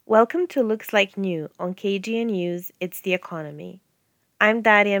Welcome to Looks Like New on KGN News, It's the Economy. I'm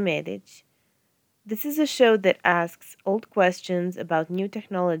Daria Medic. This is a show that asks old questions about new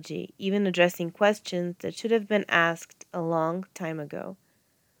technology, even addressing questions that should have been asked a long time ago.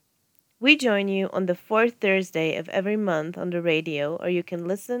 We join you on the fourth Thursday of every month on the radio, or you can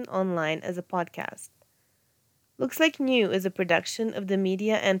listen online as a podcast. Looks Like New is a production of the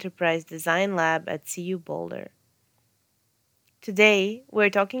Media Enterprise Design Lab at CU Boulder. Today, we're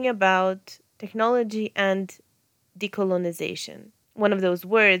talking about technology and decolonization, one of those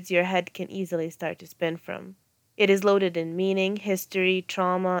words your head can easily start to spin from. It is loaded in meaning, history,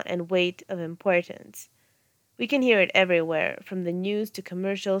 trauma, and weight of importance. We can hear it everywhere, from the news to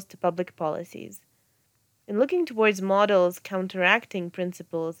commercials to public policies. In looking towards models counteracting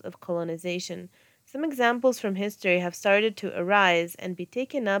principles of colonization, some examples from history have started to arise and be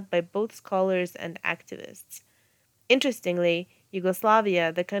taken up by both scholars and activists. Interestingly,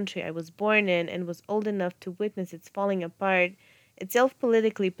 Yugoslavia, the country I was born in and was old enough to witness its falling apart, itself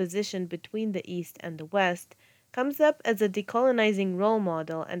politically positioned between the East and the West, comes up as a decolonizing role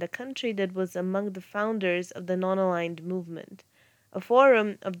model and a country that was among the founders of the non-aligned movement, a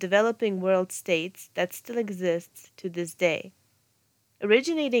forum of developing world states that still exists to this day.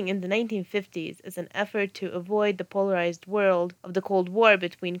 Originating in the 1950s as an effort to avoid the polarized world of the Cold War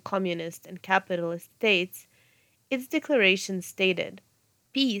between communist and capitalist states, its declaration stated,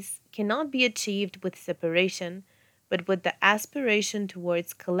 "Peace cannot be achieved with separation, but with the aspiration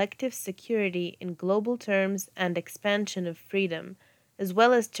towards collective security in global terms and expansion of freedom, as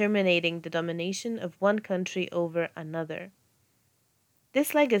well as terminating the domination of one country over another."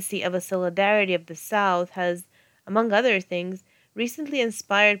 This legacy of a solidarity of the South has, among other things, recently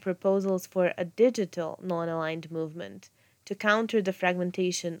inspired proposals for a digital non-aligned movement to counter the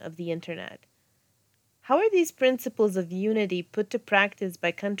fragmentation of the Internet. How are these principles of unity put to practice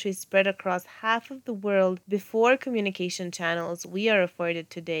by countries spread across half of the world before communication channels we are afforded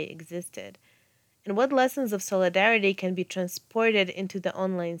today existed? And what lessons of solidarity can be transported into the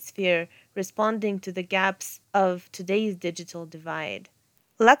online sphere, responding to the gaps of today's digital divide?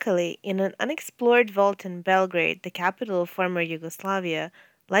 Luckily, in an unexplored vault in Belgrade, the capital of former Yugoslavia,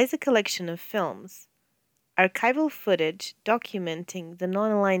 lies a collection of films, archival footage documenting the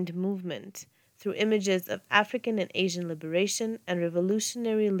non-aligned movement through images of African and Asian liberation and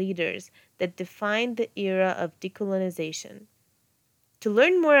revolutionary leaders that defined the era of decolonization. To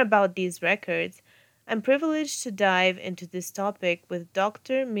learn more about these records, I'm privileged to dive into this topic with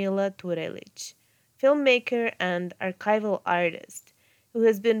Dr. Mila Turelic, filmmaker and archival artist, who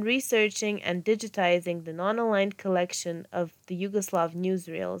has been researching and digitizing the non-aligned collection of the Yugoslav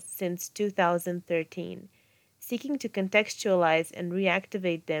newsreels since 2013, seeking to contextualize and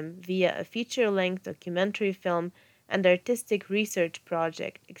reactivate them via a feature-length documentary film and artistic research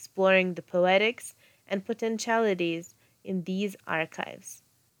project exploring the poetics and potentialities in these archives.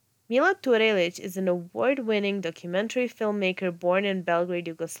 Mila Turelic is an award-winning documentary filmmaker born in Belgrade,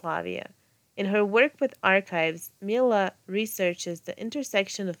 Yugoslavia. In her work with archives, Mila researches the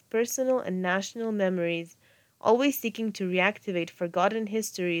intersection of personal and national memories, always seeking to reactivate forgotten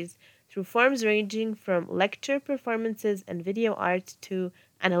histories through forms ranging from lecture performances and video art to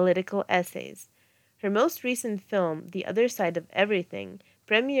analytical essays. Her most recent film, The Other Side of Everything,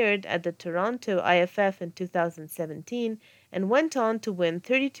 premiered at the Toronto IFF in 2017 and went on to win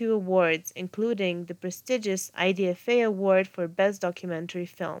 32 awards, including the prestigious IDFA Award for Best Documentary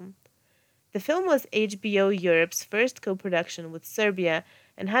Film. The film was HBO Europe's first co-production with Serbia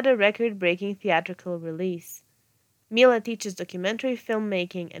and had a record-breaking theatrical release. Mila teaches documentary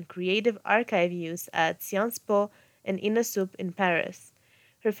filmmaking and creative archive use at Sciences Po and INASUP in Paris.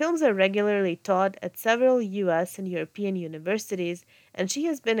 Her films are regularly taught at several US and European universities, and she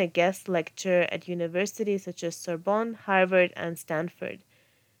has been a guest lecturer at universities such as Sorbonne, Harvard, and Stanford.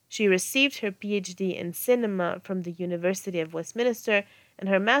 She received her PhD in cinema from the University of Westminster and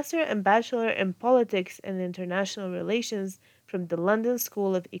her master and bachelor in politics and international relations from the London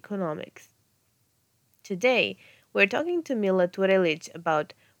School of Economics. Today, we're talking to Mila Turelic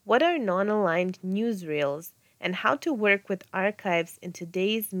about what are non-aligned newsreels and how to work with archives in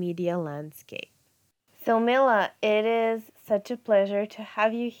today's media landscape. So, Mila, it is such a pleasure to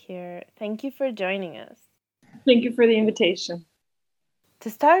have you here. Thank you for joining us. Thank you for the invitation. To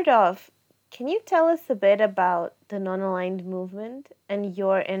start off, can you tell us a bit about the non-aligned movement and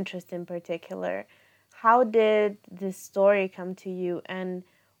your interest in particular? How did this story come to you, and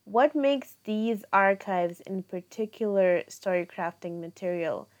what makes these archives in particular story crafting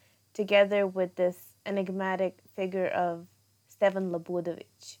material, together with this enigmatic figure of Stevan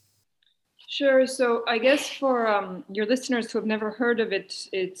Labudovic? Sure. So I guess for your listeners who have never heard of it,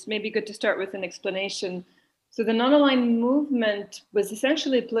 it's maybe good to start with an explanation. So the non-aligned movement was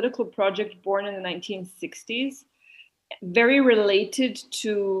essentially a political project born in the 1960s, very related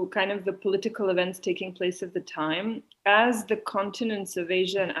to kind of the political events taking place at the time. As the continents of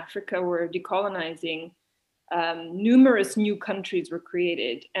Asia and Africa were decolonizing, numerous new countries were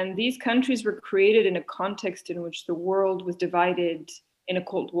created. And these countries were created in a context in which the world was divided in a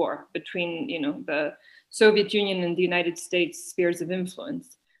Cold War between, the Soviet Union and the United States spheres of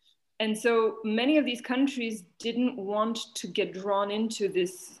influence. And so many of these countries didn't want to get drawn into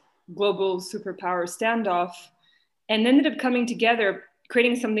this global superpower standoff and ended up coming together,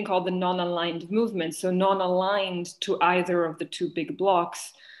 creating something called the non-aligned movement. So non-aligned to either of the two big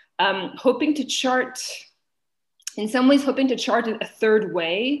blocks, hoping to chart in some ways hoping to chart a third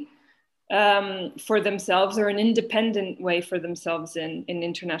way for themselves, or an independent way for themselves in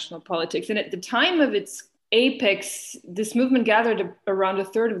international politics. And at the time of its apex, this movement gathered around a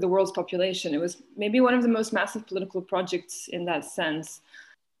third of the world's population. It was maybe one of the most massive political projects in that sense.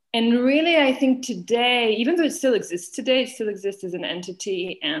 And really, I think today, even though it still exists today, it still exists as an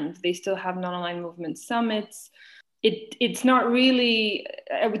entity, and they still have non-aligned movement summits. It's not really,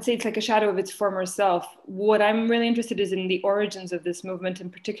 I would say it's like a shadow of its former self. What I'm really interested is in the origins of this movement,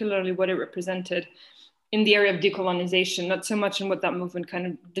 and particularly what it represented in the area of decolonization, not so much in what that movement kind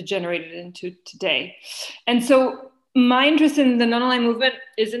of degenerated into today. And so my interest in the non-aligned movement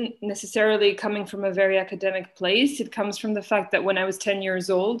isn't necessarily coming from a very academic place. It comes from the fact that when I was 10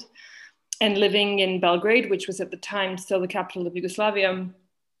 years old and living in Belgrade, which was at the time still the capital of Yugoslavia,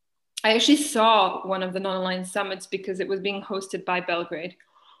 I actually saw one of the non-aligned summits because it was being hosted by Belgrade.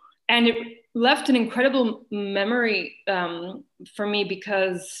 And it left an incredible memory for me,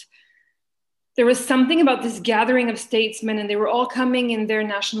 because there was something about this gathering of statesmen, and they were all coming in their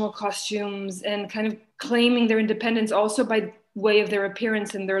national costumes and kind of claiming their independence also by way of their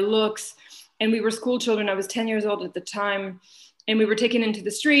appearance and their looks. And we were school children. I was 10 years old at the time. And we were taken into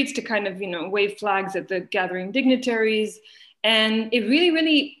the streets to kind of, wave flags at the gathering dignitaries. And it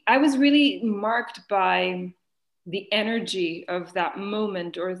really, I was really marked by the energy of that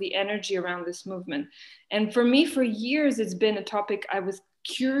moment, or the energy around this movement. And for me, for years, it's been a topic I was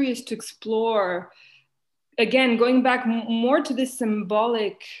curious to explore. Again, going back more to this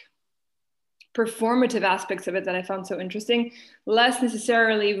symbolic, performative aspects of it that I found so interesting, less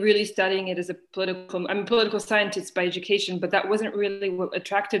necessarily really studying it as I'm a political scientist by education, but that wasn't really what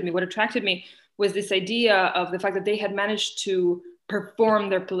attracted me. What attracted me was this idea of the fact that they had managed to perform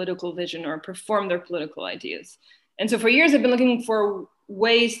their political vision, or perform their political ideas. And so for years, I've been looking for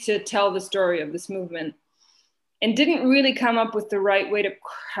ways to tell the story of this movement, and didn't really come up with the right way to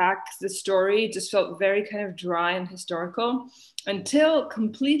crack the story. It just felt very kind of dry and historical, until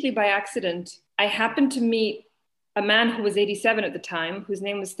completely by accident, I happened to meet a man who was 87 at the time, whose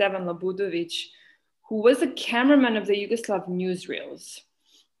name was Stevan Labudovic, who was a cameraman of the Yugoslav newsreels.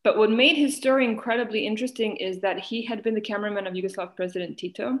 But what made his story incredibly interesting is that he had been the cameraman of Yugoslav President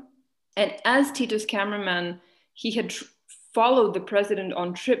Tito. And as Tito's cameraman, he had followed the president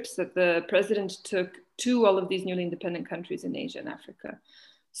on trips that the president took to all of these newly independent countries in Asia and Africa.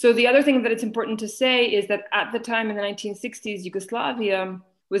 So the other thing that it's important to say is that at the time in the 1960s, Yugoslavia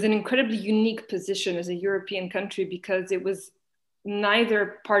was an incredibly unique position as a European country, because it was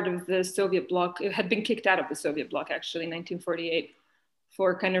neither part of the Soviet bloc. It had been kicked out of the Soviet bloc, actually, in 1948,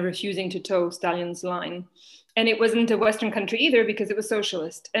 for kind of refusing to toe Stalin's line. And it wasn't a Western country either, because it was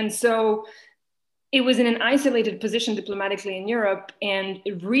socialist. And so it was in an isolated position diplomatically in Europe, and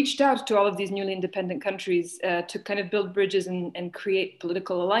it reached out to all of these newly independent countries to kind of build bridges and create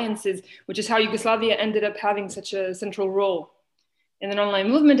political alliances, which is how Yugoslavia ended up having such a central role in the non-aligned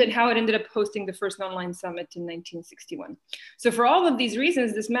movement, and how it ended up hosting the first non-aligned summit in 1961. So for all of these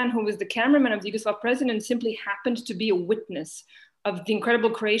reasons, this man who was the cameraman of the Yugoslav president simply happened to be a witness of the incredible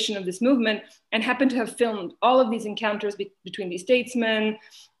creation of this movement, and happened to have filmed all of these encounters between these statesmen,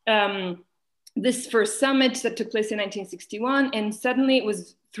 this first summit that took place in 1961. And suddenly it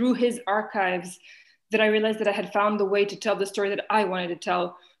was through his archives that I realized that I had found the way to tell the story that I wanted to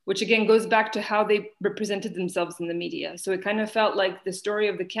tell, which again goes back to how they represented themselves in the media. So it kind of felt like the story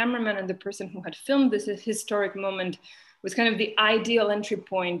of the cameraman and the person who had filmed this historic moment was kind of the ideal entry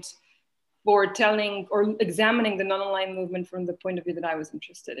point for telling or examining the non-aligned movement from the point of view that I was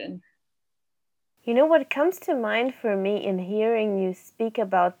interested in. What comes to mind for me in hearing you speak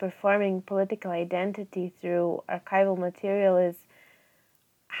about performing political identity through archival material is,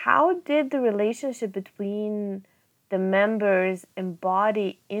 how did the relationship between the members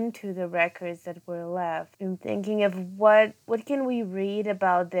embody into the records that were left. I'm thinking of what can we read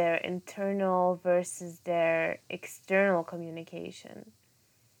about their internal versus their external communication.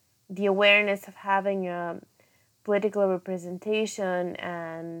 The awareness of having a political representation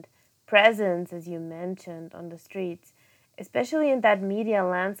and presence, as you mentioned, on the streets, especially in that media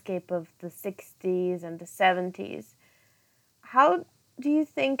landscape of the 60s and the 70s. How do you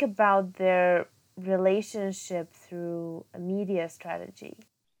think about their relationship through a media strategy?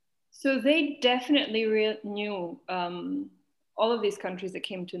 So they definitely knew all of these countries that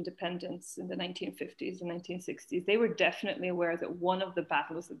came to independence in the 1950s and 1960s. They were definitely aware that one of the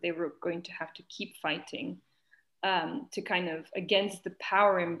battles that they were going to have to keep fighting to kind of against the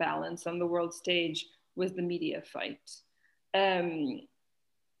power imbalance on the world stage was the media fight. Countries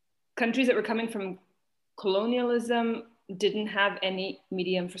that were coming from colonialism didn't have any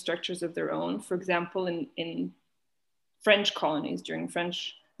media infrastructures of their own. For example, in French colonies during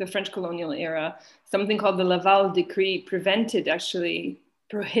the French colonial era, something called the Laval Decree prohibited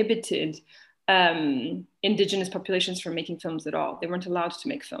indigenous populations from making films at all. They weren't allowed to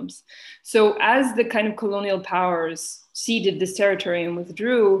make films. So as the kind of colonial powers ceded this territory and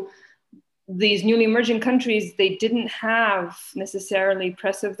withdrew, these newly emerging countries, they didn't have necessarily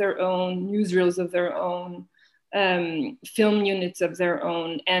press of their own, newsreels of their own, film units of their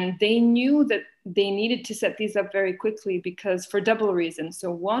own. And they knew that they needed to set these up very quickly because for double reasons.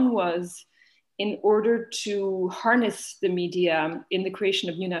 So one was in order to harness the media in the creation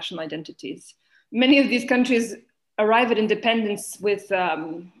of new national identities. Many of these countries arrive at independence with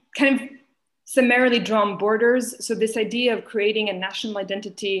kind of summarily drawn borders. So this idea of creating a national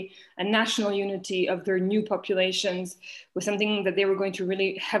identity, a national unity of their new populations was something that they were going to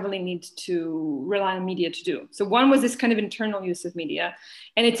really heavily need to rely on media to do. So one was this kind of internal use of media.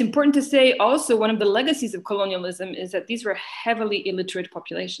 And it's important to say also one of the legacies of colonialism is that these were heavily illiterate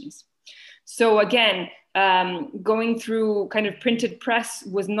populations. So again, going through kind of printed press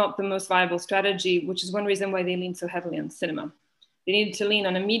was not the most viable strategy, which is one reason why they leaned so heavily on cinema. They needed to lean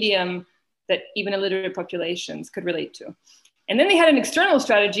on a medium that even illiterate populations could relate to. And then they had an external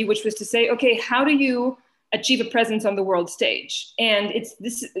strategy, which was to say, okay, how do you achieve a presence on the world stage? And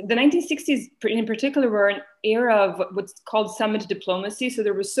the 1960s in particular were an era of what's called summit diplomacy. So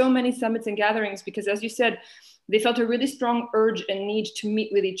there were so many summits and gatherings because, as you said, they felt a really strong urge and need to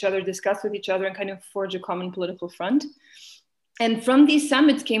meet with each other, discuss with each other, and kind of forge a common political front. And from these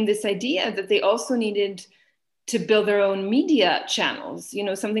summits came this idea that they also needed to build their own media channels,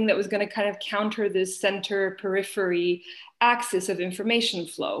 something that was going to kind of counter this center periphery axis of information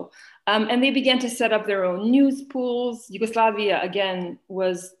flow. And they began to set up their own news pools. Yugoslavia, again,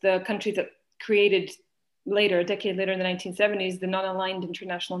 was the country that created a decade later in the 1970s, the non-aligned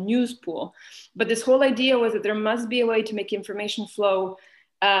international news pool. But this whole idea was that there must be a way to make information flow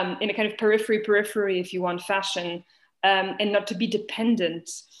in a kind of periphery, if you want, fashion, and not to be dependent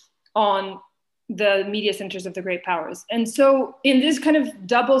on the media centers of the great powers. And so in this kind of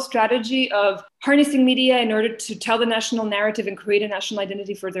double strategy of harnessing media in order to tell the national narrative and create a national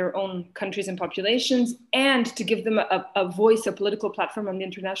identity for their own countries and populations, and to give them a voice, a political platform on the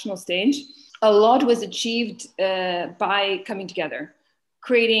international stage, a lot was achieved by coming together,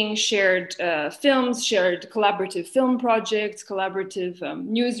 creating shared films, shared collaborative film projects, collaborative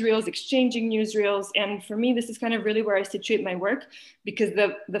newsreels, exchanging newsreels. And for me, this is kind of really where I situate my work, because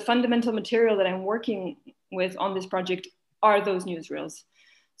the fundamental material that I'm working with on this project are those newsreels.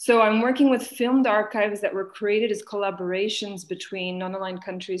 So I'm working with filmed archives that were created as collaborations between non-aligned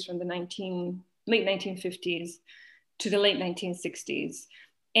countries from the late 1950s to the late 1960s.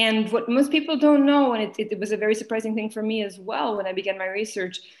 And what most people don't know, and it was a very surprising thing for me as well when I began my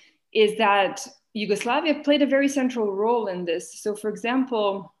research, is that Yugoslavia played a very central role in this. So for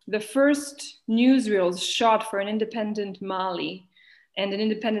example, the first newsreels shot for an independent Mali and an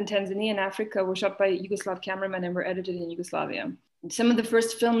independent Tanzania in Africa were shot by Yugoslav cameramen and were edited in Yugoslavia. Some of the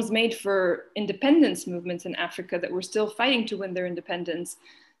first films made for independence movements in Africa that were still fighting to win their independence,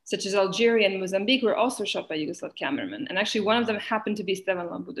 such as Algeria and Mozambique, were also shot by Yugoslav cameramen. And actually one of them happened to be Stevan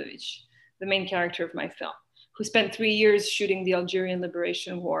Lambudovic, the main character of my film, who spent 3 years shooting the Algerian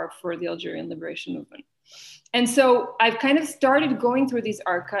Liberation War for the Algerian Liberation Movement. And so I've kind of started going through these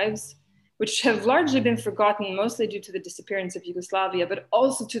archives, which have largely been forgotten, mostly due to the disappearance of Yugoslavia, but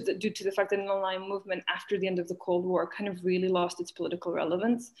also due to the fact that the non-aligned movement after the end of the Cold War kind of really lost its political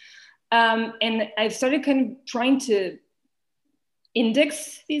relevance. And I've started kind of trying to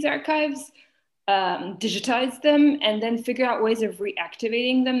index these archives, digitize them, and then figure out ways of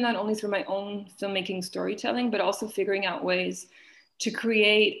reactivating them, not only through my own filmmaking storytelling, but also figuring out ways to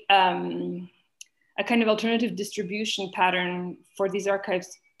create a a kind of alternative distribution pattern for these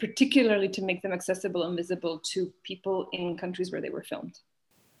archives, particularly to make them accessible and visible to people in countries where they were filmed.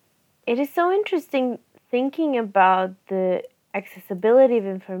 It is so interesting thinking about the accessibility of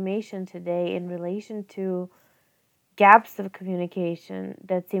information today in relation to gaps of communication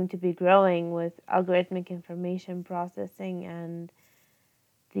that seem to be growing with algorithmic information processing and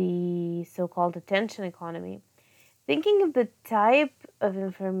the so-called attention economy. Thinking of the type of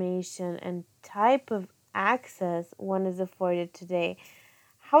information and type of access one is afforded today,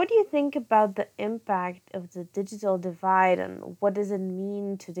 how do you think about the impact of the digital divide and what does it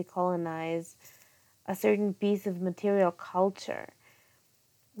mean to decolonize a certain piece of material culture?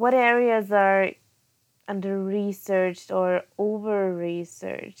 What areas are under-researched or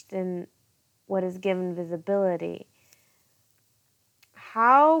over-researched and what is given visibility?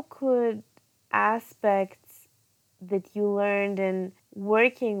 How could aspects that you learned in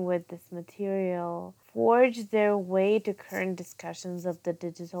working with this material forge their way to current discussions of the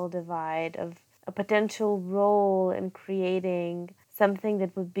digital divide, of a potential role in creating something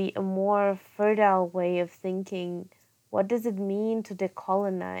that would be a more fertile way of thinking? What does it mean to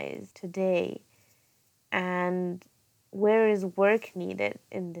decolonize today? And where is work needed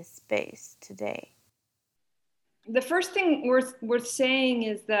in this space today? The first thing worth saying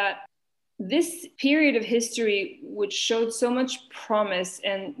is that this period of history, which showed so much promise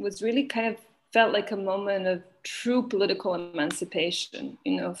and was really kind of felt like a moment of true political emancipation,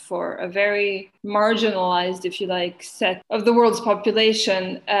 for a very marginalized, if you like, set of the world's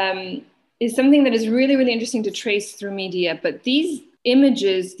population, is something that is really, really interesting to trace through media. But these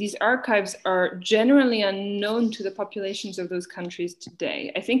images, these archives are generally unknown to the populations of those countries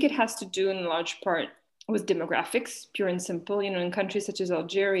today. I think it has to do in large part with demographics, pure and simple. In countries such as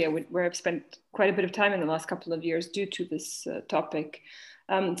Algeria, where I've spent quite a bit of time in the last couple of years due to this topic,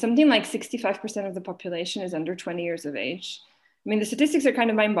 something like 65% of the population is under 20 years of age. I mean, the statistics are kind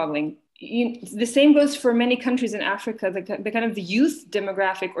of mind-boggling. The same goes for many countries in Africa. The kind of the youth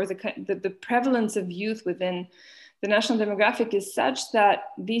demographic, or the prevalence of youth within the national demographic is such that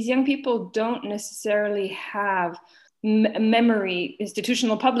these young people don't necessarily have memory,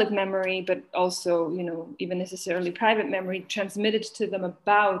 institutional public memory, but also, even necessarily private memory transmitted to them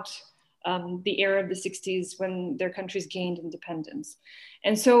about the era of the 60s when their countries gained independence.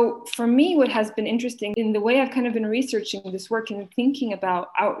 And so for me, what has been interesting in the way I've kind of been researching this work and thinking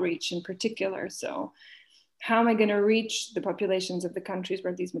about outreach in particular, so how am I going to reach the populations of the countries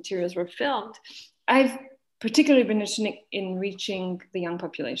where these materials were filmed? I've particularly been interested in reaching the young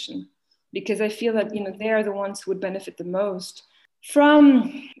population, because I feel that they are the ones who would benefit the most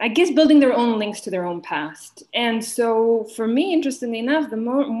from, I guess, building their own links to their own past. And so for me, interestingly enough, the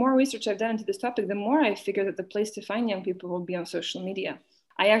more research I've done into this topic, the more I figure that the place to find young people will be on social media.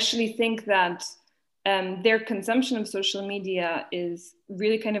 I actually think that their consumption of social media is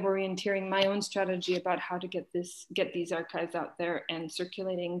really kind of orienteering my own strategy about how to get these archives out there and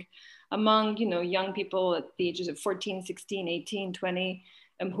circulating among young people at the ages of 14, 16, 18, 20,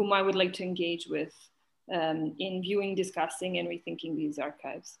 whom I would like to engage with in viewing, discussing, and rethinking these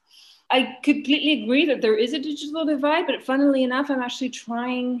archives. I completely agree that there is a digital divide, but funnily enough, I'm actually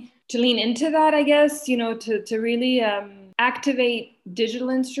trying to lean into that, I guess, to really activate digital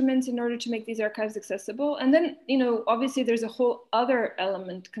instruments in order to make these archives accessible. And then, obviously there's a whole other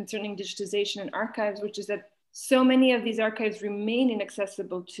element concerning digitization in archives, which is that so many of these archives remain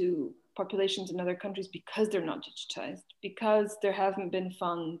inaccessible to populations in other countries because they're not digitized, because there haven't been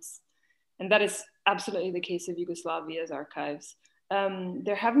funds. And that is absolutely the case of Yugoslavia's archives.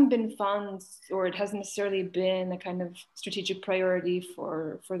 There haven't been funds, or it hasn't necessarily been a kind of strategic priority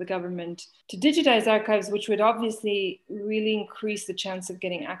for the government to digitize archives, which would obviously really increase the chance of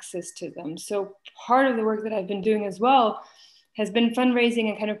getting access to them. So part of the work that I've been doing as well has been fundraising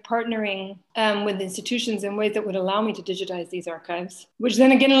and kind of partnering with institutions in ways that would allow me to digitize these archives, which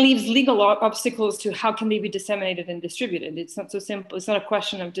then again leaves legal obstacles to how can they be disseminated and distributed. It's not so simple. It's not a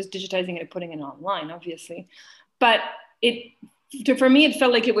question of just digitizing it and putting it online, obviously. But for me, it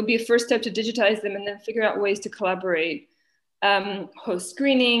felt like it would be a first step to digitize them and then figure out ways to collaborate, host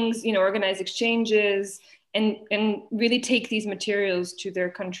screenings, organize exchanges, and really take these materials to their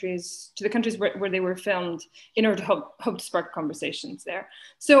countries, to the countries where they were filmed, in order to hope to spark conversations there.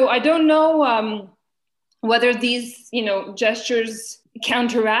 So I don't know whether these gestures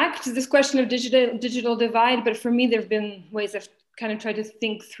counteract this question of digital divide, but for me, there have been ways I've kind of tried to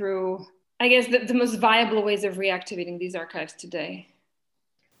think through, I guess, the most viable ways of reactivating these archives today.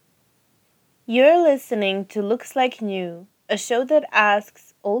 You're listening to Looks Like New, a show that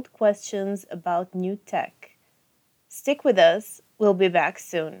asks old questions about new tech. Stick with us, we'll be back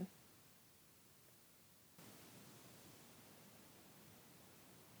soon.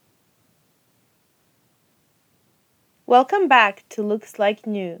 Welcome back to Looks Like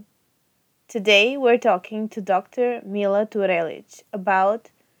New. Today we're talking to Dr. Mila Turelic about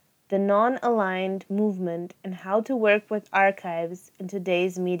the non-aligned movement and how to work with archives in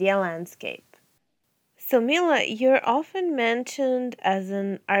today's media landscape. So Mila, you're often mentioned as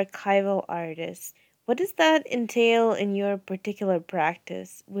an archival artist. What does that entail in your particular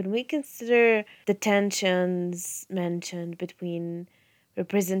practice when we consider the tensions mentioned between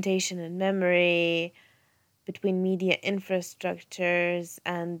representation and memory, between media infrastructures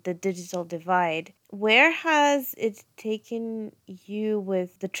and the digital divide? Where has it taken you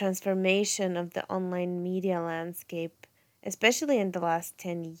with the transformation of the online media landscape, especially in the last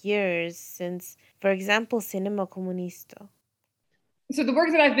 10 years, since, for example, Cinema Comunisto? So the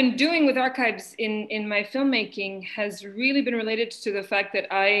work that I've been doing with archives in my filmmaking has really been related to the fact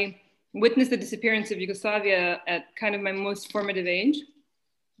that I witnessed the disappearance of Yugoslavia at kind of my most formative age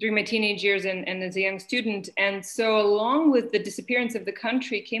during my teenage years and as a young student. And so along with the disappearance of the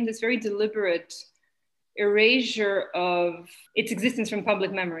country came this very deliberate erasure of its existence from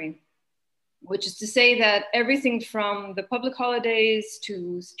public memory, which is to say that everything from the public holidays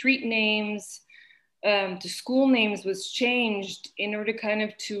to street names to school names was changed in order kind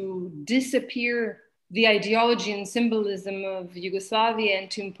of to disappear the ideology and symbolism of Yugoslavia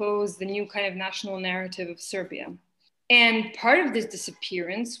and to impose the new kind of national narrative of Serbia. And part of this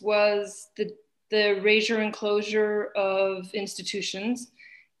disappearance was the erasure and closure of institutions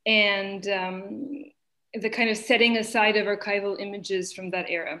and the kind of setting aside of archival images from that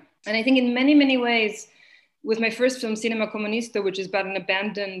era. And I think in many, many ways, with my first film, Cinema Comunisto, which is about an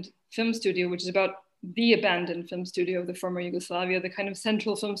abandoned film studio, which is about the abandoned film studio of the former Yugoslavia, the kind of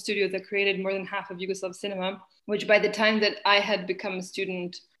central film studio that created more than half of Yugoslav cinema, which by the time that I had become a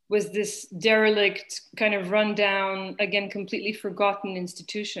student was this derelict, kind of rundown, again, completely forgotten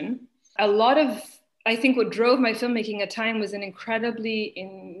institution. A lot of, I think what drove my filmmaking at time was an incredibly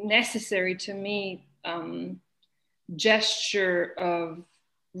necessary to me gesture of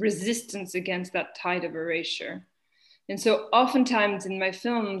resistance against that tide of erasure. And so oftentimes in my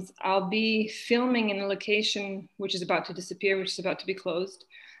films, I'll be filming in a location which is about to disappear, which is about to be closed.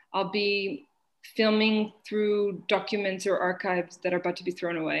 I'll be filming through documents or archives that are about to be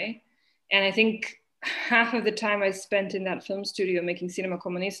thrown away. And I think half of the time I spent in that film studio making Cinema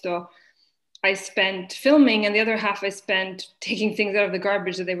Comunisto, I spent filming, and the other half I spent taking things out of the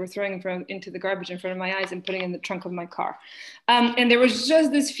garbage that they were throwing into the garbage in front of my eyes and putting in the trunk of my car. And there was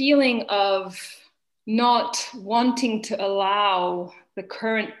just this feeling of not wanting to allow the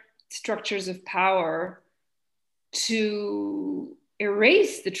current structures of power to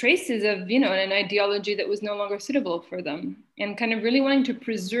erase the traces of, an ideology that was no longer suitable for them, and kind of really wanting to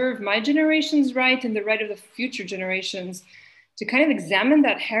preserve my generation's right and the right of the future generations to kind of examine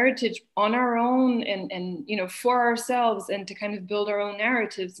that heritage on our own and for ourselves, and to kind of build our own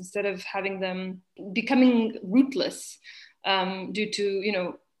narratives instead of having them becoming rootless due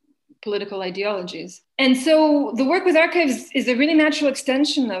to political ideologies. And so the work with archives is a really natural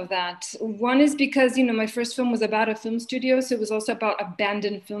extension of that. One is because, my first film was about a film studio. So it was also about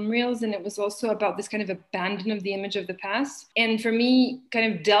abandoned film reels. And it was also about this kind of abandon of the image of the past. And for me,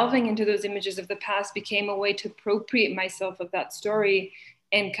 kind of delving into those images of the past became a way to appropriate myself of that story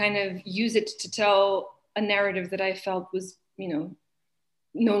and kind of use it to tell a narrative that I felt was, no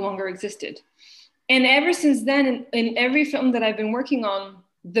longer existed. And ever since then, in every film that I've been working on,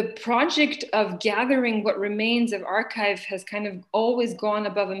 the project of gathering what remains of archive has kind of always gone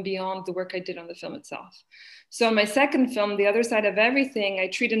above and beyond the work I did on the film itself. So in my second film, The Other Side of Everything, I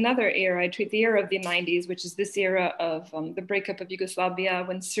treat another era. I treat the era of the 90s, which is this era of the breakup of Yugoslavia,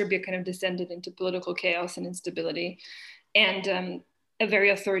 when Serbia kind of descended into political chaos and instability and a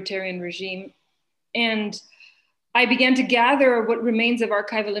very authoritarian regime. And I began to gather what remains of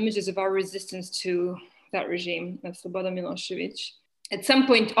archival images of our resistance to that regime of Slobodan Milosevic. At some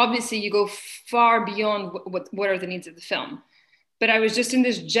point, obviously, you go far beyond what are the needs of the film. But I was just in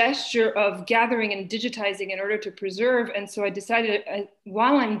this gesture of gathering and digitizing in order to preserve. And so I decided,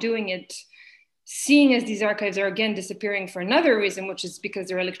 while I'm doing it, seeing as these archives are again disappearing for another reason, which is because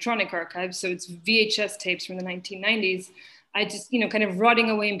they're electronic archives, so it's VHS tapes from the 1990s, I just, kind of rotting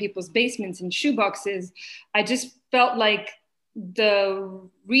away in people's basements and shoeboxes, I just felt like the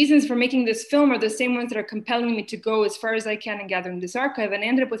reasons for making this film are the same ones that are compelling me to go as far as I can in gathering this archive. And I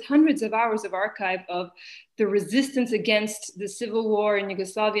ended up with hundreds of hours of archive of the resistance against the civil war in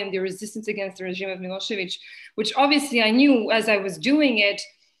Yugoslavia and the resistance against the regime of Milosevic, which obviously I knew as I was doing it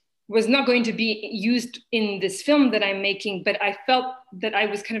was not going to be used in this film that I'm making, but I felt that I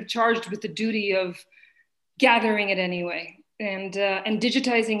was kind of charged with the duty of gathering it anyway. and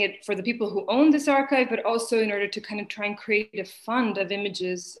digitizing it for the people who own this archive, but also in order to kind of try and create a fund of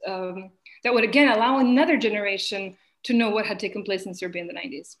images that would again allow another generation to know what had taken place in Serbia in the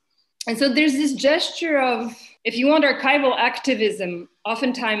 90s. And so there's this gesture of, if you want, archival activism,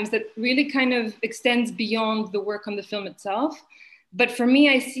 oftentimes that really kind of extends beyond the work on the film itself. But for me,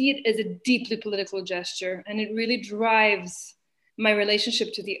 I see it as a deeply political gesture, and it really drives my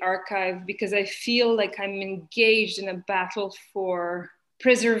relationship to the archive, because I feel like I'm engaged in a battle for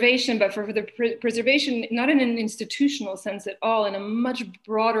preservation, but for the preservation, not in an institutional sense at all, in a much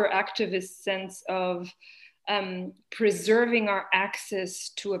broader activist sense of preserving our access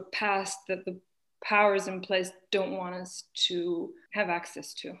to a past that the powers in place don't want us to have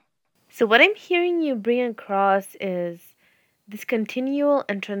access to. So, what I'm hearing you bring across is this continual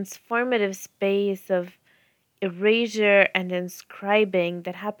and transformative space of erasure and inscribing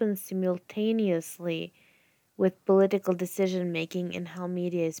that happens simultaneously with political decision making in how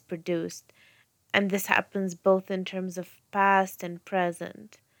media is produced. And this happens both in terms of past and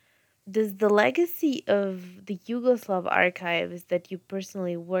present. Does the legacy of the Yugoslav archives that you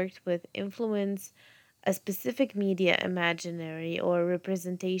personally worked with influence a specific media imaginary or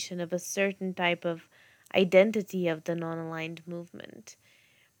representation of a certain type of identity of the non aligned movement?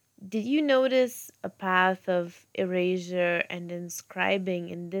 Did you notice a path of erasure and inscribing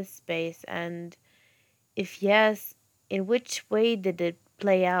in this space? And if yes, in which way did it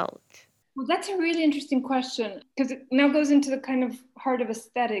play out? Well, that's a really interesting question, because it now goes into the kind of heart of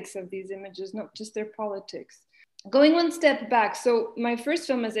aesthetics of these images, not just their politics. Going one step back, so my first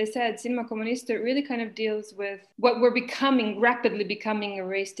film, as I said, Cinema Comunista, really kind of deals with what were rapidly becoming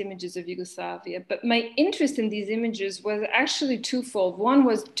erased images of Yugoslavia. But my interest in these images was actually twofold. One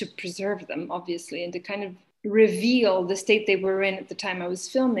was to preserve them, obviously, and to kind of reveal the state they were in at the time I was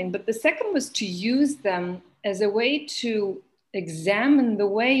filming. But the second was to use them as a way to examine the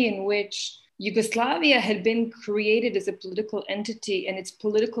way in which Yugoslavia had been created as a political entity and its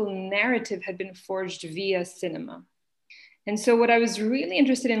political narrative had been forged via cinema. And so what I was really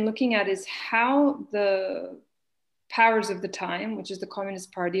interested in looking at is how the powers of the time, which is the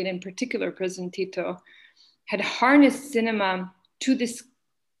Communist Party, and in particular President Tito, had harnessed cinema to this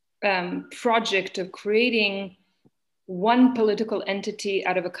project of creating one political entity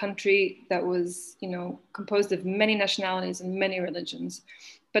out of a country that was, composed of many nationalities and many religions.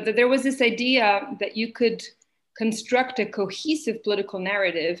 But that there was this idea that you could construct a cohesive political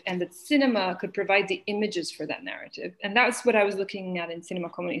narrative and that cinema could provide the images for that narrative. And that's what I was looking at in Cinema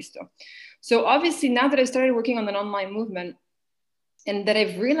Comunisto. So obviously, now that I started working on the non-aligned movement, and that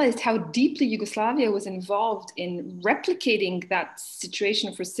I've realized how deeply Yugoslavia was involved in replicating that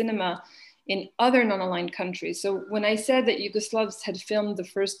situation for cinema in other non-aligned countries. So when I said that Yugoslavs had filmed the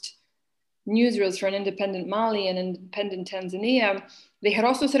first newsreels for an independent Mali and independent Tanzania, they had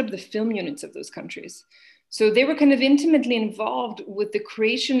also set up the film units of those countries. So they were kind of intimately involved with the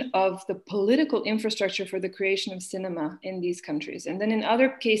creation of the political infrastructure for the creation of cinema in these countries. And then in other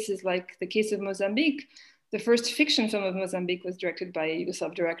cases, like the case of Mozambique, the first fiction film of Mozambique was directed by a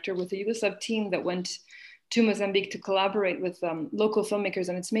Yugoslav director with a Yugoslav team that went to Mozambique to collaborate with local filmmakers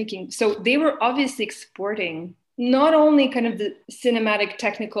on its making. So they were obviously exporting not only kind of the cinematic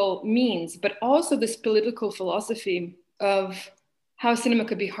technical means, but also this political philosophy of how cinema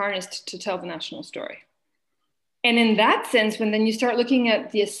could be harnessed to tell the national story. And in that sense, when then you start looking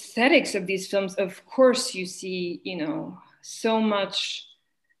at the aesthetics of these films, of course you see,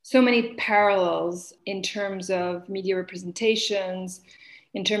 so many parallels in terms of media representations,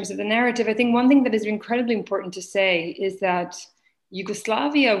 in terms of the narrative. I think one thing that is incredibly important to say is that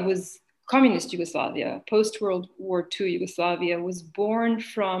communist Yugoslavia, post-World War II Yugoslavia, was born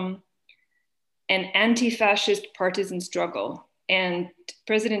from an anti-fascist partisan struggle. And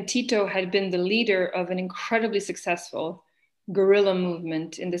President Tito had been the leader of an incredibly successful guerrilla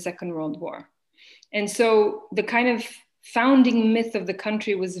movement in the Second World War. And so the kind of founding myth of the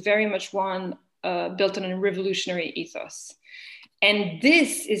country was very much one built on a revolutionary ethos. And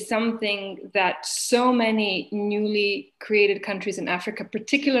this is something that so many newly created countries in Africa,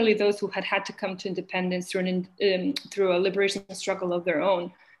 particularly those who had to come to independence through a liberation struggle of their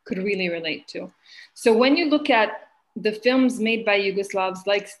own, could really relate to. So when you look at the films made by Yugoslavs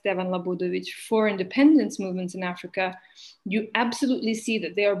like Stevan Labudovic for independence movements in Africa, you absolutely see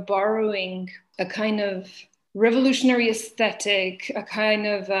that they are borrowing a kind of revolutionary aesthetic, a kind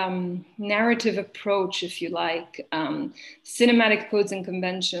of narrative approach, if you like, cinematic codes and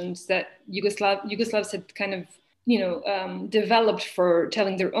conventions that Yugoslavs had kind of, developed for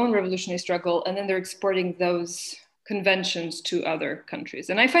telling their own revolutionary struggle, and then they're exporting those conventions to other countries.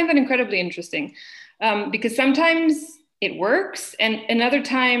 And I find that incredibly interesting because sometimes it works. And other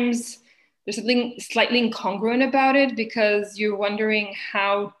times there's something slightly incongruent about it because you're wondering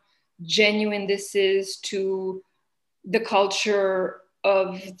how genuine this is to the culture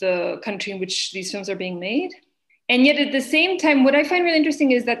of the country in which these films are being made. And yet at the same time, what I find really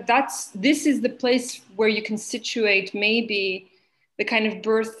interesting is that this is the place where you can situate maybe the kind of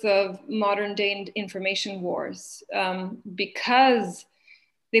birth of modern day information wars, because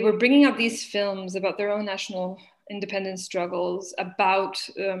they were bringing out these films about their own national independence struggles, about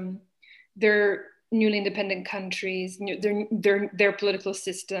their newly independent countries, their political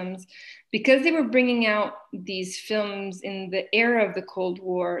systems. Because they were bringing out these films in the era of the Cold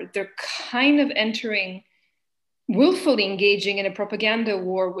War, they're kind of willfully engaging in a propaganda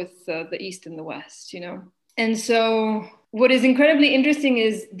war with the East and the West, And so what is incredibly interesting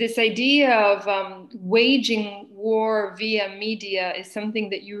is this idea of waging war via media is something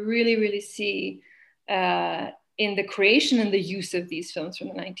that you really, really see in the creation and the use of these films from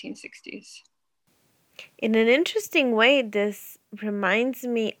the 1960s. In an interesting way, this reminds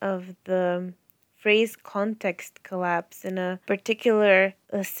me of the phrase context collapse in a particular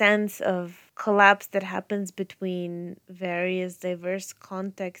sense of collapse that happens between various diverse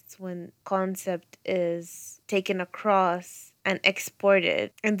contexts when concept is taken across and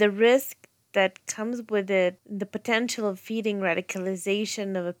exported, and the risk that comes with it, the potential of feeding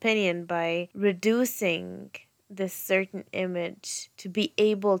radicalization of opinion by reducing this certain image to be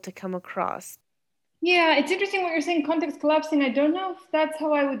able to come across. Yeah, it's interesting what you're saying, context collapsing. I don't know if that's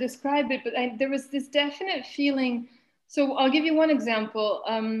how I would describe it, but there was this definite feeling. So I'll give you one example.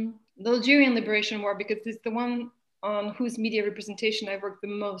 The Algerian Liberation War, because it's the one on whose media representation I worked the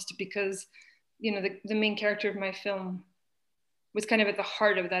most, because, the main character of my film was kind of at the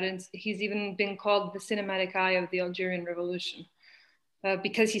heart of that. And he's even been called the cinematic eye of the Algerian Revolution.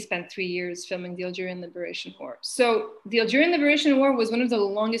 Because he spent 3 years filming the Algerian Liberation War. So the Algerian Liberation War was one of the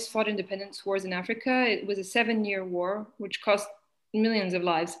longest fought independence wars in Africa. It was a 7-year war, which cost millions of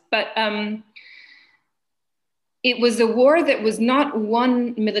lives. But it was a war that was not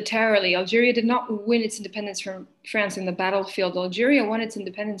won militarily. Algeria did not win its independence from France in the battlefield. Algeria won its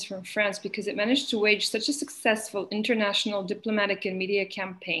independence from France because it managed to wage such a successful international diplomatic and media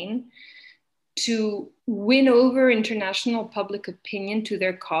campaign to win over international public opinion to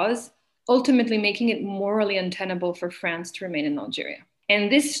their cause, ultimately making it morally untenable for France to remain in Algeria. And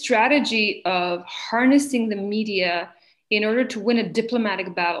this strategy of harnessing the media in order to win a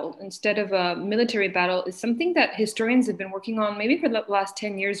diplomatic battle instead of a military battle is something that historians have been working on maybe for the last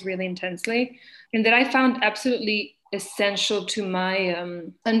 10 years really intensely, and that I found absolutely essential to my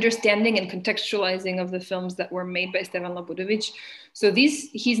understanding and contextualizing of the films that were made by Stevan Labudovic. So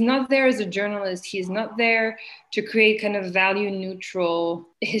he's not there as a journalist. He's not there to create kind of value neutral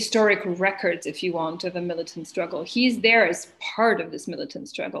historic records, if you want, of a militant struggle. He's there as part of this militant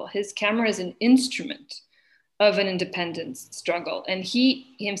struggle. His camera is an instrument of an independence struggle. And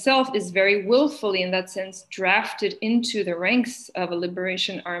he himself is very willfully, in that sense, drafted into the ranks of a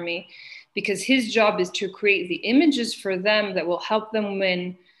liberation army, because his job is to create the images for them that will help them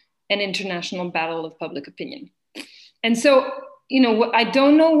win an international battle of public opinion. And so, I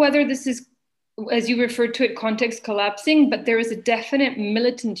don't know whether this is, as you referred to it, context collapsing, but there is a definite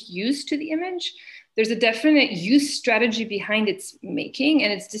militant use to the image. There's a definite use strategy behind its making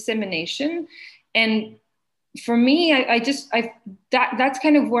and its dissemination. And for me, that's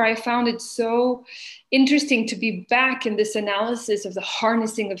kind of where I found it so interesting to be back in this analysis of the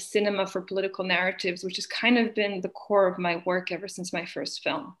harnessing of cinema for political narratives, which has kind of been the core of my work ever since my first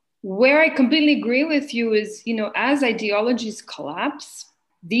film. Where I completely agree with you is, as ideologies collapse,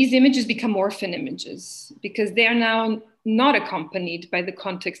 these images become orphan images because they are now not accompanied by the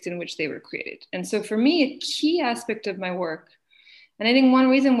context in which they were created. And so for me, a key aspect of my work, and I think one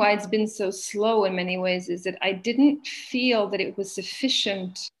reason why it's been so slow in many ways, is that I didn't feel that it was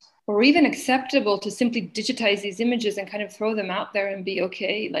sufficient or even acceptable to simply digitize these images and kind of throw them out there and be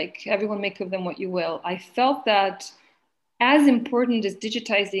okay, like everyone make of them what you will. I felt that as important as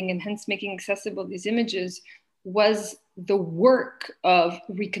digitizing and hence making accessible these images was the work of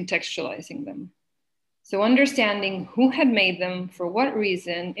recontextualizing them. So understanding who had made them, for what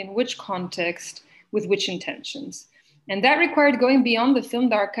reason, in which context, with which intentions. And that required going beyond the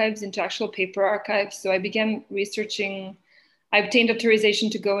filmed archives into actual paper archives. So I began researching. I obtained authorization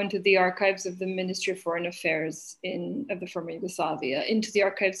to go into the archives of the Ministry of Foreign Affairs of the former Yugoslavia, into the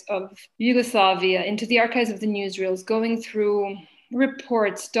archives of Yugoslavia, into the archives of the newsreels, going through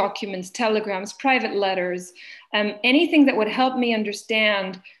reports, documents, telegrams, private letters, anything that would help me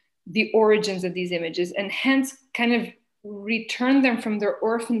understand the origins of these images, and hence kind of return them from their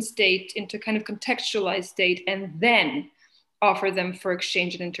orphan state into kind of contextualized state, and then offer them for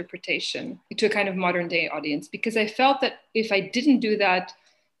exchange and interpretation to a kind of modern day audience, because I felt that if I didn't do that,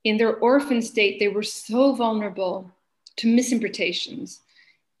 in their orphan state, they were so vulnerable to misinterpretations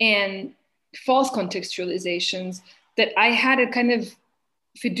and false contextualizations that I had a kind of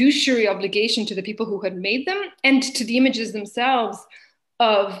fiduciary obligation to the people who had made them and to the images themselves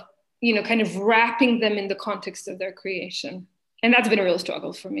of, kind of wrapping them in the context of their creation. And that's been a real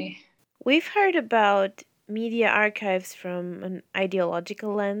struggle for me. We've heard about media archives from an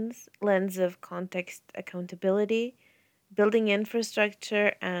ideological lens of context accountability, building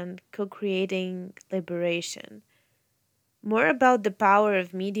infrastructure, and co-creating liberation. More about the power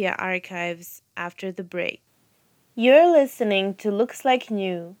of media archives after the break. You're listening to Looks Like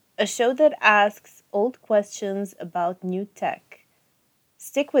New, a show that asks old questions about new tech.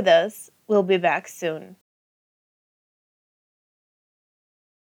 Stick with us, we'll be back soon.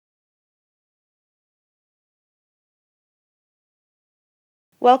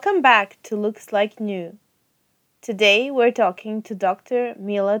 Welcome back to Looks Like New. Today we're talking to Dr.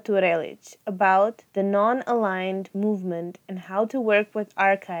 Mila Turelic about the non-aligned movement and how to work with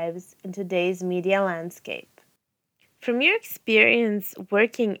archives in today's media landscape. From your experience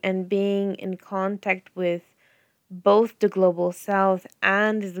working and being in contact with both the Global South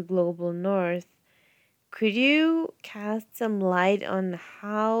and the Global North, could you cast some light on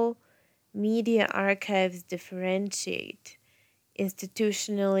how media archives differentiate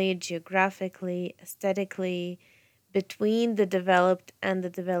institutionally, geographically, aesthetically, between the developed and the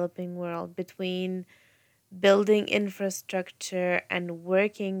developing world, between building infrastructure and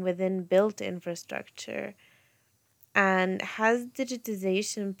working within built infrastructure? And has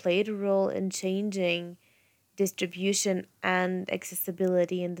digitization played a role in changing distribution and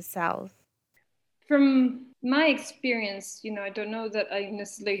accessibility in the South? From my experience, I don't know that I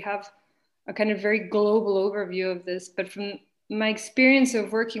necessarily have a kind of very global overview of this, but from my experience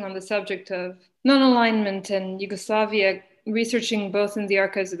of working on the subject of non-alignment and Yugoslavia, researching both in the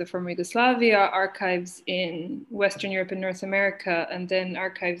archives of the former Yugoslavia, archives in Western Europe and North America, and then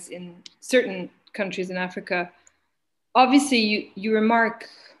archives in certain countries in Africa, obviously you remark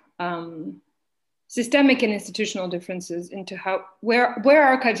systemic and institutional differences into where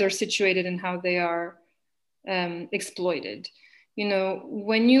archives are situated and how they are exploited.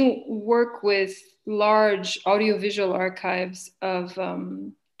 When you work with large audiovisual archives of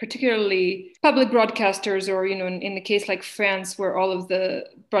particularly public broadcasters, or in a case like France, where all of the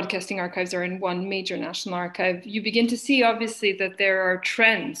broadcasting archives are in one major national archive, you begin to see obviously that there are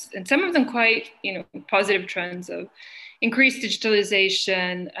trends, and some of them quite positive trends of increased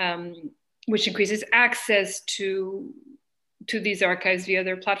digitalization, which increases access to these archives via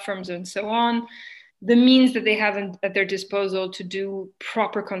their platforms and so on, the means that they have at their disposal to do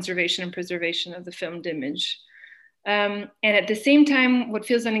proper conservation and preservation of the filmed image. And at the same time, what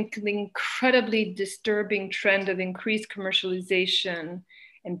feels an incredibly disturbing trend of increased commercialization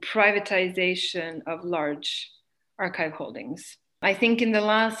and privatization of large archive holdings. I think in the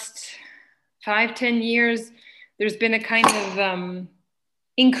last 5-10 years, there's been a kind of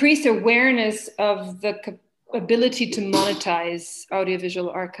increased awareness of the ability to monetize audiovisual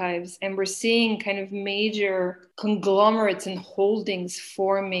archives. And we're seeing kind of major conglomerates and holdings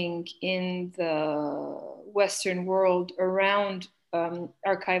forming in the Western world around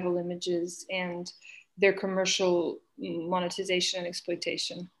archival images and their commercial monetization and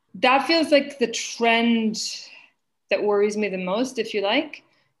exploitation. That feels like the trend that worries me the most, if you like,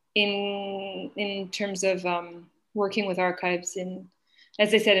 in terms of working with archives in,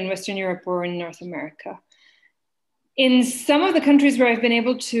 as I said, in Western Europe or in North America. In some of the countries where I've been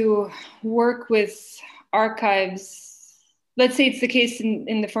able to work with archives, let's say it's the case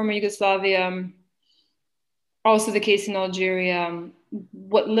in the former Yugoslavia, also the case in Algeria,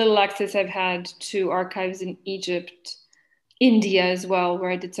 what little access I've had to archives in Egypt, India as well,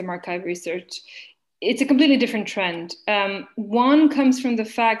 where I did some archive research, it's a completely different trend. One comes from the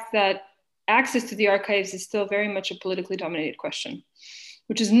fact that access to the archives is still very much a politically dominated question,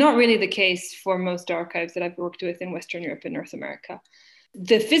 which is not really the case for most archives that I've worked with in Western Europe and North America.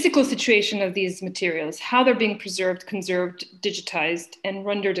 The physical situation of these materials, how they're being preserved, conserved, digitized, and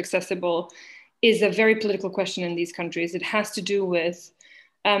rendered accessible is a very political question in these countries. It has to do with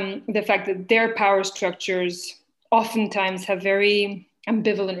the fact that their power structures oftentimes have very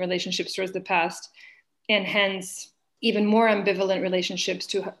ambivalent relationships towards the past, and hence even more ambivalent relationships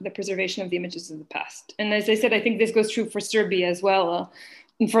to the preservation of the images of the past. And as I said, I think this goes true for Serbia as well,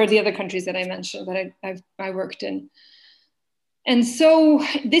 and for the other countries that I mentioned that I worked in. And so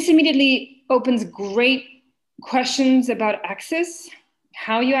this immediately opens great questions about access,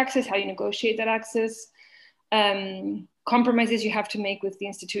 how you access, how you negotiate that access, compromises you have to make with the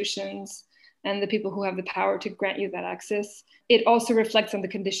institutions and the people who have the power to grant you that access. It also reflects on the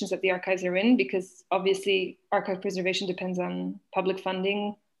conditions that the archives are in, because obviously archive preservation depends on public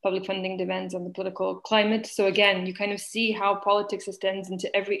funding. Public funding depends on the political climate. So again, you kind of see how politics extends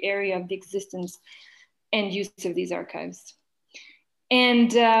into every area of the existence and use of these archives.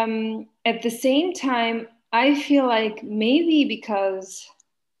 And at the same time, I feel like maybe because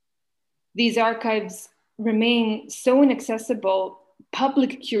these archives remain so inaccessible,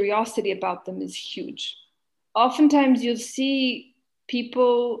 public curiosity about them is huge. Oftentimes you'll see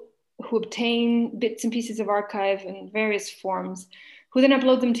people who obtain bits and pieces of archive in various forms, who then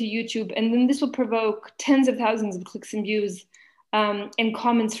upload them to YouTube. And then this will provoke tens of thousands of clicks and views and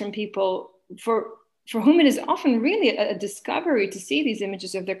comments from people for whom it is often really a discovery to see these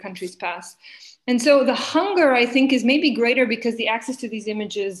images of their country's past. And so the hunger, I think, is maybe greater because the access to these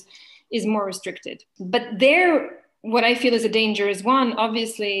images is more restricted. But there, what I feel is a danger is one,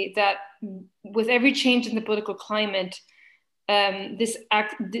 obviously, that with every change in the political climate, this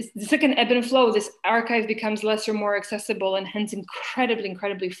like an ebb and flow, this archive becomes less or more accessible and hence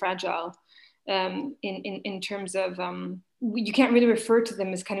incredibly fragile in terms of, you can't really refer to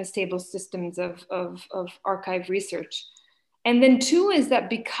them as kind of stable systems of archive research. And then two is that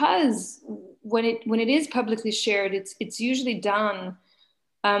because when it is publicly shared, it's usually done,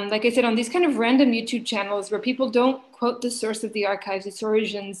 like I said, on these kind of random YouTube channels where people don't quote the source of the archives, its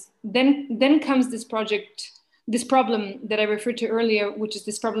origins. Then comes this problem that I referred to earlier, which is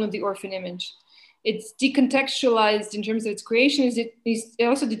this problem of the orphan image. It's decontextualized in terms of its creation. It's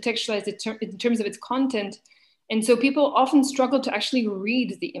also detextualized in terms of its content. And so people often struggle to actually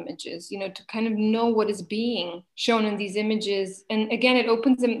read the images, to kind of know what is being shown in these images. And again, it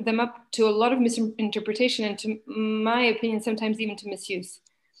opens them up to a lot of misinterpretation and, to my opinion, sometimes even to misuse.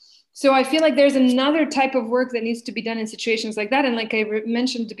 So I feel like there's another type of work that needs to be done in situations like that. And like I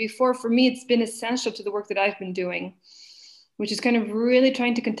mentioned before, for me, it's been essential to the work that I've been doing, which is kind of really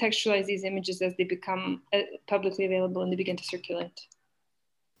trying to contextualize these images as they become publicly available and they begin to circulate.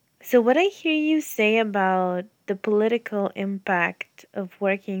 So, what I hear you say about the political impact of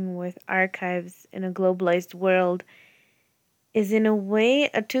working with archives in a globalized world is, in a way,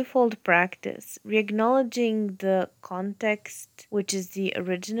 a twofold practice: re-acknowledging the context, which is the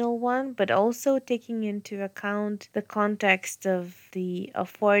original one, but also taking into account the context of the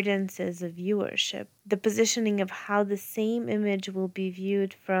affordances of viewership, the positioning of how the same image will be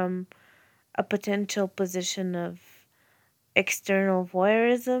viewed from a potential position of external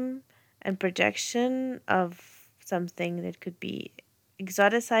voyeurism and projection of something that could be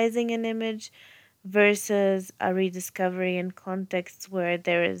exoticizing an image versus a rediscovery in contexts where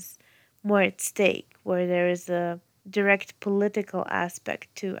there is more at stake, where there is a direct political aspect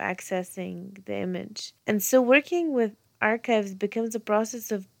to accessing the image. And so working with archives becomes a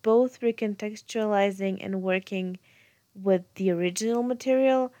process of both recontextualizing and working with the original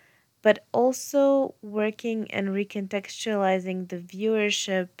material, but also working and recontextualizing the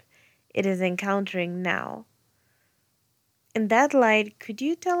viewership it is encountering now. In that light, could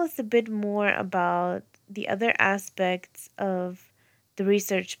you tell us a bit more about the other aspects of the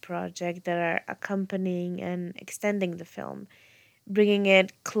research project that are accompanying and extending the film, bringing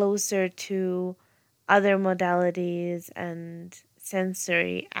it closer to other modalities and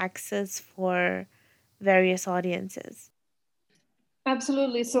sensory access for various audiences?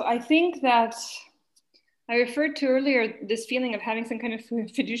 Absolutely. So I think that I referred to earlier this feeling of having some kind of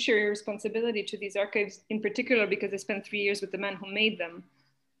fiduciary responsibility to these archives in particular, because I spent 3 years with the man who made them,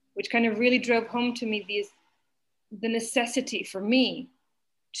 which kind of really drove home to me the necessity for me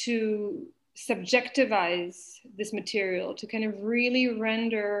to subjectivize this material, to kind of really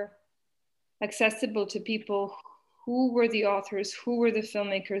render accessible to people who were the authors, who were the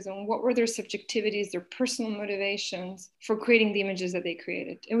filmmakers, and what were their subjectivities, their personal motivations for creating the images that they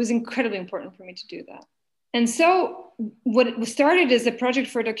created. It was incredibly important for me to do that. And so what started as a project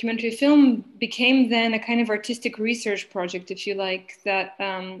for a documentary film became then a kind of artistic research project, if you like, that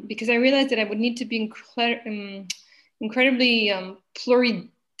because I realized that I would need to be incredibly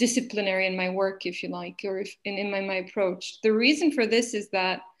pluridisciplinary in my work, if you like, or in my approach. The reason for this is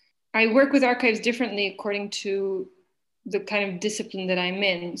that I work with archives differently according to the kind of discipline that I'm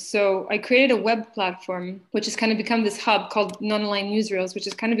in. So I created a web platform, which has kind of become this hub called Non-Aligned Newsreels, which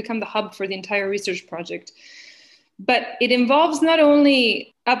has kind of become the hub for the entire research project. But it involves not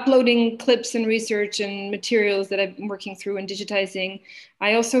only uploading clips and research and materials that I've been working through and digitizing.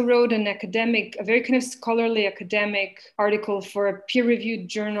 I also wrote a very kind of scholarly academic article for a peer-reviewed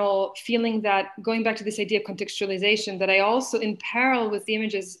journal, feeling that, going back to this idea of contextualization, that I also, in parallel with the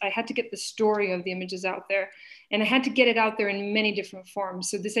images, I had to get the story of the images out there. And I had to get it out there in many different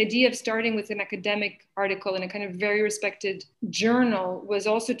forms. So this idea of starting with an academic article in a kind of very respected journal was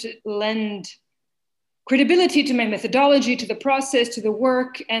also to lend credibility to my methodology, to the process, to the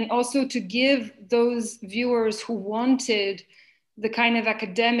work, and also to give those viewers who wanted the kind of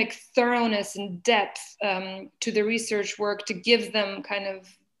academic thoroughness and depth to the research work, to give them kind of,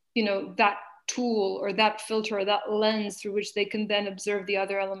 that tool or that filter or that lens through which they can then observe the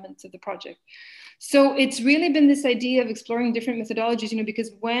other elements of the project. So it's really been this idea of exploring different methodologies,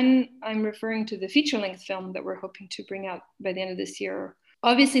 because when I'm referring to the feature-length film that we're hoping to bring out by the end of this year,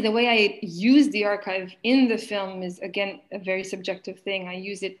 obviously the way I use the archive in the film is, again, a very subjective thing.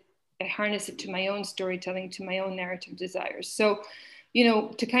 I harness it to my own storytelling, to my own narrative desires. So,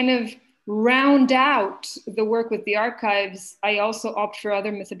 to kind of round out the work with the archives, I also opt for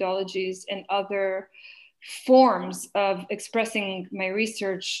other methodologies and other forms of expressing my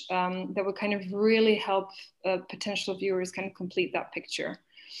research that would kind of really help potential viewers kind of complete that picture.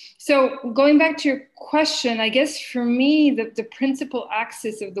 So going back to your question, I guess for me, the principal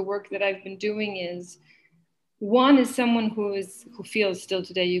axis of the work that I've been doing is, one is someone who feels still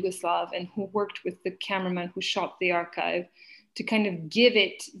today Yugoslav and who worked with the cameraman who shot the archive to kind of give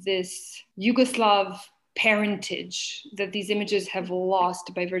it this Yugoslav parentage that these images have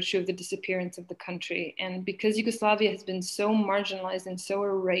lost by virtue of the disappearance of the country. And because Yugoslavia has been so marginalized and so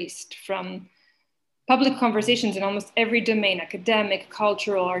erased from public conversations in almost every domain, academic,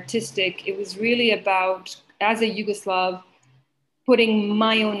 cultural, artistic, it was really about, as a Yugoslav, putting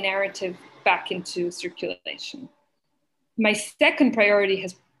my own narrative back into circulation. My second priority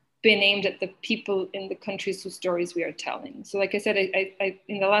has been aimed at the people in the countries whose stories we are telling. So like I said, I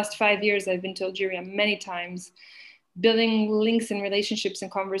in the last 5 years, I've been to Algeria many times, building links and relationships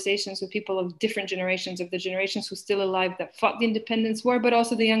and conversations with people of different generations, of the generations who are still alive that fought the independence war, but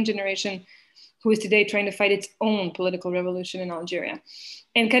also the young generation who is today trying to fight its own political revolution in Algeria.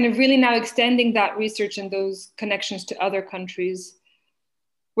 And kind of really now extending that research and those connections to other countries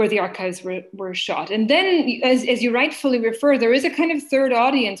where the archives were shot. And then, as you rightfully refer, there is a kind of third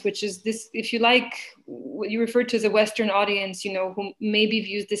audience, which is this, if you like, what you referred to as a Western audience, who maybe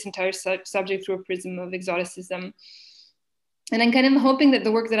views this entire subject through a prism of exoticism. And I'm kind of hoping that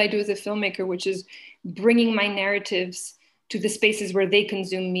the work that I do as a filmmaker, which is bringing my narratives to the spaces where they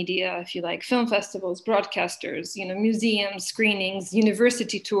consume media, if you like, film festivals, broadcasters, museums, screenings,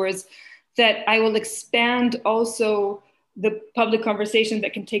 university tours, that I will expand also the public conversation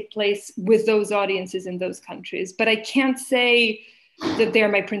that can take place with those audiences in those countries. But I can't say that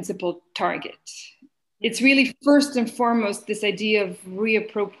they're my principal target. It's really first and foremost this idea of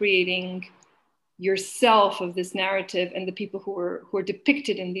reappropriating yourself of this narrative and the people who are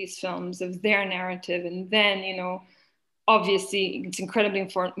depicted in these films of their narrative. And then, obviously it's incredibly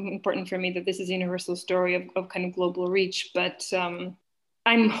important for me that this is a universal story of kind of global reach, but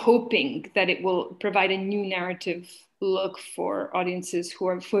I'm hoping that it will provide a new narrative look for audiences who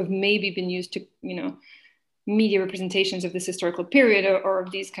have maybe been used to, media representations of this historical period or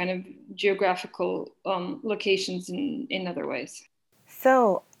of these kind of geographical locations in other ways.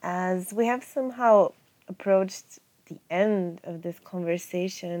 So, as we have somehow approached the end of this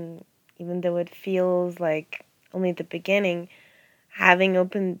conversation, even though it feels like only the beginning, having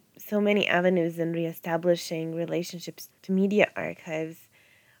opened so many avenues in reestablishing relationships to media archives,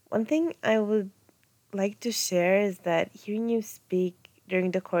 one thing I would like to share is that hearing you speak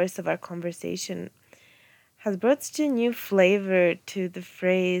during the course of our conversation has brought such a new flavor to the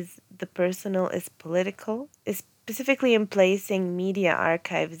phrase, the personal is political, specifically in placing media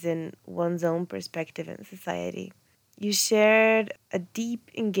archives in one's own perspective in society. You shared a deep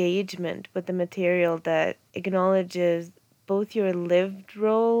engagement with the material that acknowledges both your lived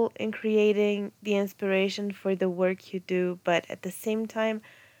role in creating the inspiration for the work you do, but at the same time,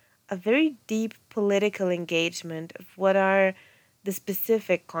 a very deep political engagement of what are the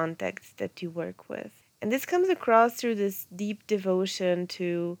specific contexts that you work with. And this comes across through this deep devotion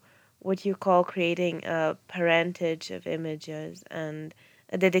to what you call creating a parentage of images and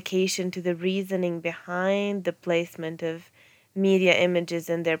a dedication to the reasoning behind the placement of media images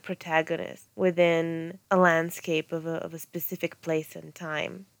and their protagonists within a landscape of a specific place and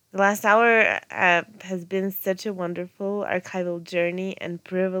time. The last hour has been such a wonderful archival journey and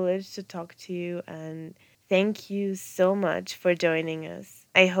privilege to talk to you, and thank you so much for joining us.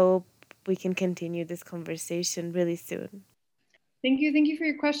 I hope we can continue this conversation really soon. Thank you. Thank you for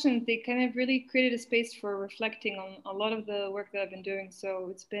your questions. They kind of really created a space for reflecting on a lot of the work that I've been doing. So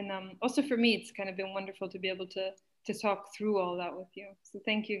it's been also for me, it's kind of been wonderful to be able to talk through all that with you. So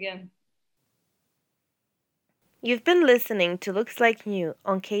thank you again. You've been listening to Looks Like New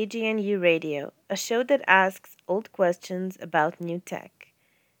on KGNU Radio, a show that asks old questions about new tech.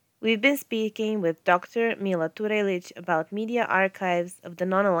 We've been speaking with Dr. Mila Turelic about media archives of the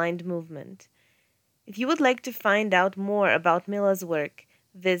non-aligned movement. If you would like to find out more about Mila's work,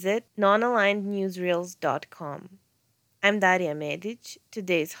 visit nonalignednewsreels.com. I'm Daria Medic,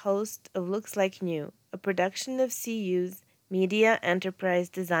 today's host of Looks Like New, a production of CU's Media Enterprise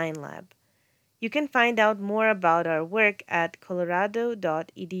Design Lab. You can find out more about our work at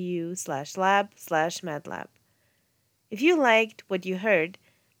colorado.edu/lab/medlab. If you liked what you heard,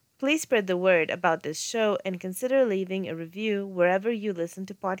 please spread the word about this show and consider leaving a review wherever you listen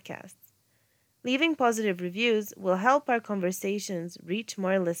to podcasts. Leaving positive reviews will help our conversations reach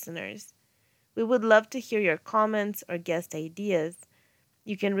more listeners. We would love to hear your comments or guest ideas.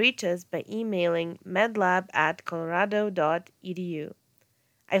 You can reach us by emailing medlab@colorado.edu.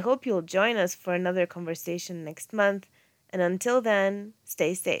 I hope you'll join us for another conversation next month, and until then,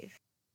 stay safe.